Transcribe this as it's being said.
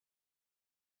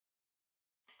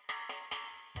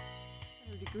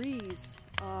degrees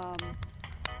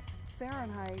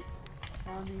Fahrenheit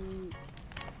on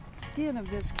the skin of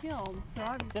this kiln. So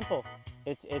It's simple.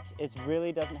 It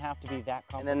really doesn't have to be that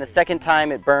complicated. And then the second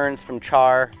time it burns from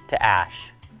char to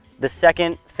ash. The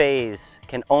second phase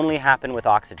can only happen with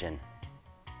oxygen.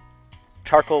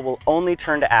 Charcoal will only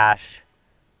turn to ash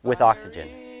with oxygen.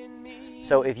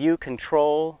 So if you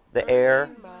control the air,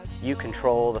 you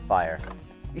control the fire.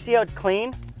 You see how it's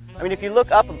clean? I mean, if you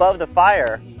look up above the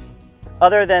fire,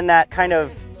 other than that kind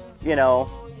of, you know,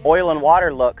 oil and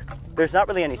water look, there's not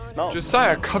really any smoke.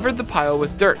 Josiah covered the pile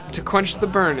with dirt to quench the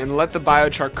burn and let the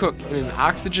biochar cook in an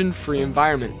oxygen-free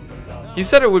environment. He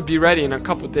said it would be ready in a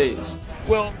couple days.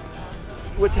 Well,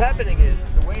 what's happening is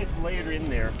the way it's layered in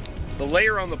there, the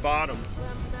layer on the bottom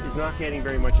is not getting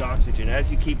very much oxygen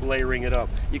as you keep layering it up.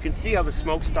 You can see how the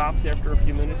smoke stops after a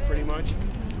few minutes pretty much.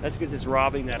 That's because it's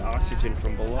robbing that oxygen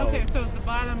from below. Okay, so the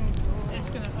bottom is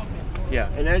going to open. Yeah,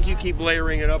 and as you keep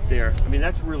layering it up there, I mean,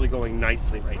 that's really going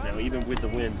nicely right now, even with the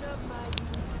wind.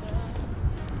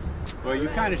 Well, you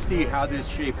kind of see how this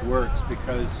shape works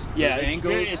because yeah, the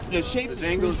angles, the shape is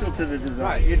crucial to the design.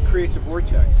 Right, it creates a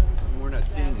vortex. We're not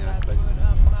seeing that, but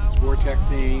it's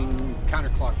vortexing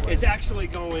counterclockwise. It's actually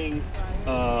going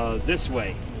this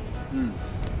way,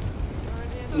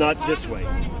 not this way.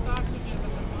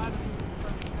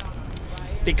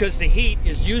 Because the heat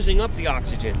is using up the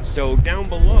oxygen. So down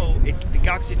below, the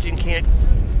oxygen can't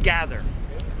gather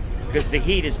because the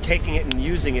heat is taking it and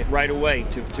using it right away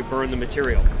to burn the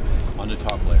material. On the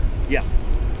top layer. Yeah.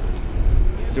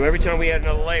 So every time we add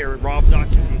another layer, it robs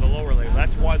oxygen from the lower layer.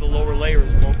 That's why the lower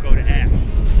layers won't go to ash.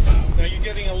 Now you're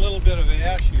getting a little bit of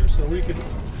ash here, so we could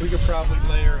probably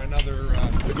layer another.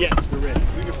 Yes, we're ready.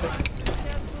 We could probably.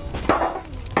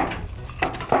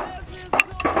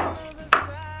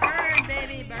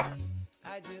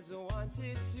 I just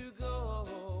wanted to go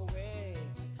away,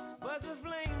 but the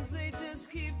flames, they just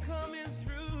keep coming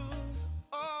through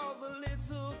all the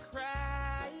little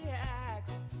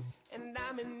cracks, and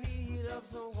I'm in need of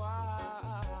some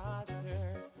water.